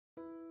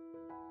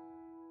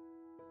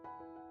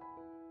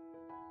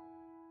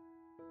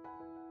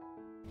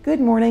Good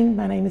morning,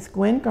 my name is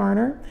Gwen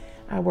Garner.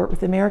 I work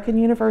with the American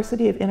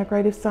University of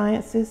Integrative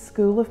Sciences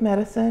School of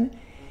Medicine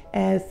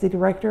as the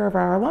director of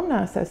our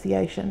Alumni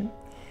Association.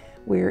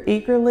 We're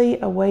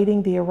eagerly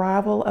awaiting the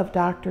arrival of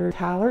Dr.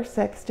 Tyler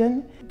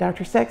Sexton.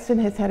 Dr. Sexton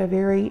has had a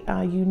very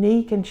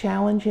unique and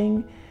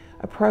challenging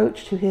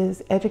approach to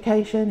his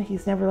education.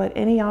 He's never let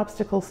any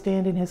obstacle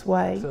stand in his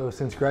way. So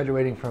since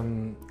graduating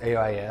from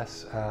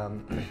AUIS,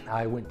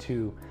 I went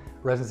to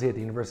residency at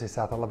the University of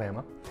South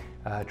Alabama,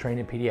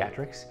 trained in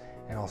pediatrics,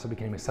 and also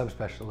became a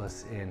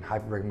subspecialist in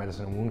hyperbaric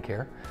medicine and wound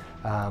care.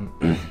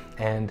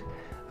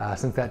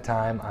 Since that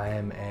time, I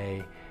am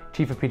a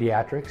chief of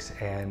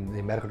pediatrics and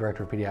the medical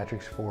director of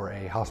pediatrics for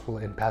a hospital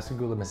in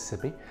Pascagoula,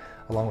 Mississippi.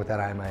 Along with that,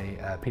 I am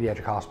a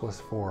pediatric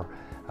hospitalist for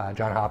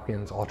Johns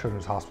Hopkins All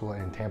Children's Hospital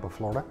in Tampa,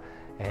 Florida.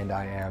 And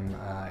I am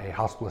a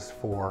hospitalist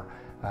for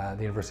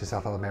the University of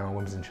South Alabama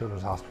Women's and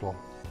Children's Hospital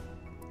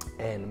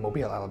in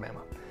Mobile, Alabama.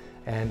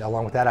 And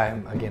along with that, I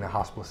am again a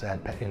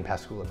hospitalist in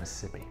Pascagoula,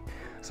 Mississippi.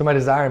 So my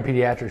desire in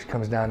pediatrics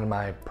comes down to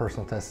my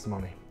personal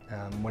testimony.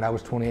 When I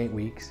was 28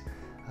 weeks,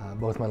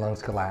 both my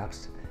lungs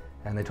collapsed,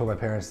 and they told my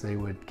parents they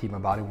would keep my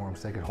body warm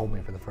so they could hold me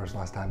for the first and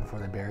last time before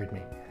they buried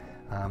me.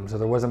 So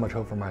there wasn't much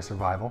hope for my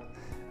survival.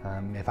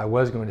 If I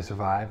was going to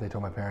survive, they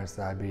told my parents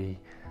that I'd be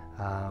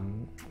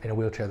in a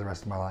wheelchair the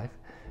rest of my life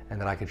and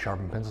that I could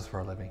sharpen pencils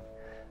for a living.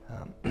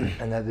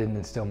 And that didn't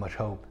instill much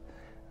hope.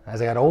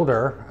 As I got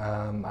older,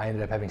 I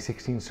ended up having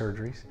 16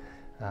 surgeries,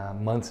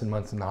 months and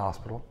months in the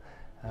hospital,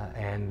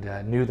 and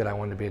knew that I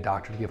wanted to be a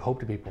doctor to give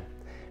hope to people.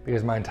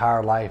 Because my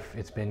entire life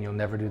it's been, you'll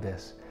never do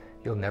this,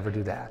 you'll never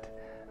do that.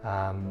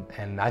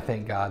 And I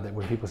thank God that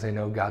when people say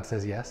no, God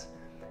says yes.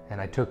 And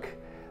I took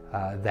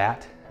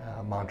that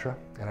mantra,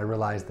 and I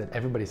realized that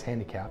everybody's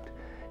handicapped.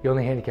 You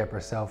only handicap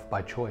yourself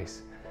by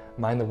choice.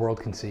 Mine the world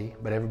can see,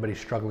 but everybody's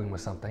struggling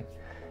with something.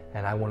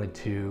 And I wanted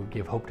to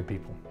give hope to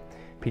people.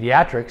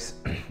 Pediatrics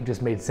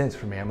just made sense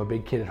for me. I'm a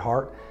big kid at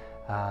heart,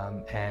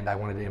 and I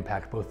wanted to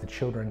impact both the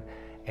children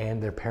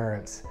and their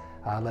parents,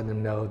 letting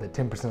them know that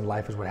 10% of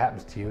life is what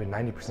happens to you and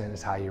 90%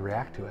 is how you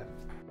react to it.